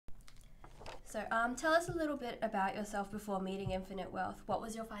So, tell us a little bit about yourself before meeting Infinite Wealth. What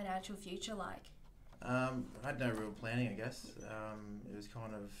was your financial future like? I had no real planning, I guess. It was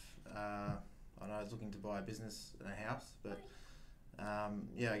kind of, I was looking to buy a business and a house, but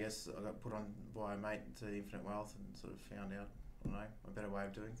I guess I got put on by a mate to Infinite Wealth and sort of found out, I don't know, a better way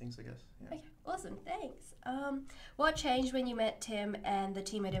of doing things, I guess. Yeah. Okay, awesome, thanks. What changed when you met Tim and the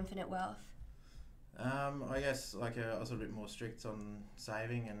team at Infinite Wealth? I guess I was a bit more strict on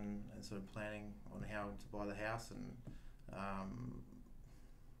saving and sort of planning on how to buy the house, and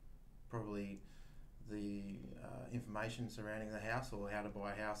probably the information surrounding the house, or how to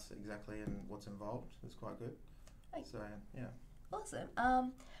buy a house exactly and what's involved, was quite good. Okay. So yeah. Awesome.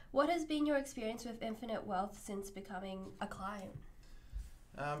 What has been your experience with Infinite Wealth since becoming a client?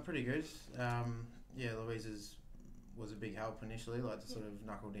 Pretty good. Louise's was a big help initially, to sort of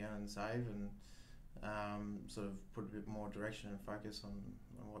knuckle down and save, and sort of put a bit more direction and focus on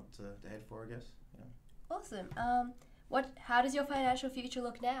what to head for, I guess. Yeah. Awesome. How does your financial future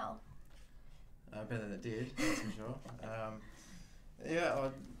look now? Better than it did, that's for sure. I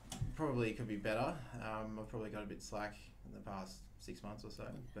probably could be better. I've probably got a bit slack in the past 6 months or so,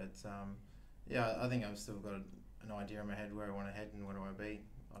 but I think I've still got an idea in my head where I want to head and where I want to be,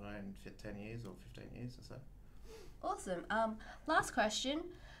 I don't know, in 10 years or 15 years or so. Awesome. Last question.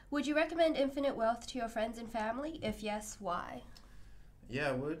 Would you recommend Infinite Wealth to your friends and family? If yes, why? Yeah,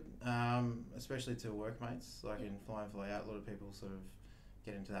 I would, especially to workmates. Like in Fly and Fly Out, a lot of people sort of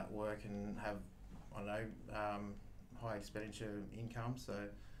get into that work and have, I don't know, high expenditure income, so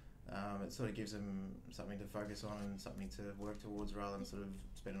it sort of gives them something to focus on and something to work towards rather than sort of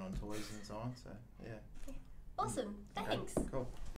spending on toys and so on. So yeah. Awesome. Thanks. Okay, cool.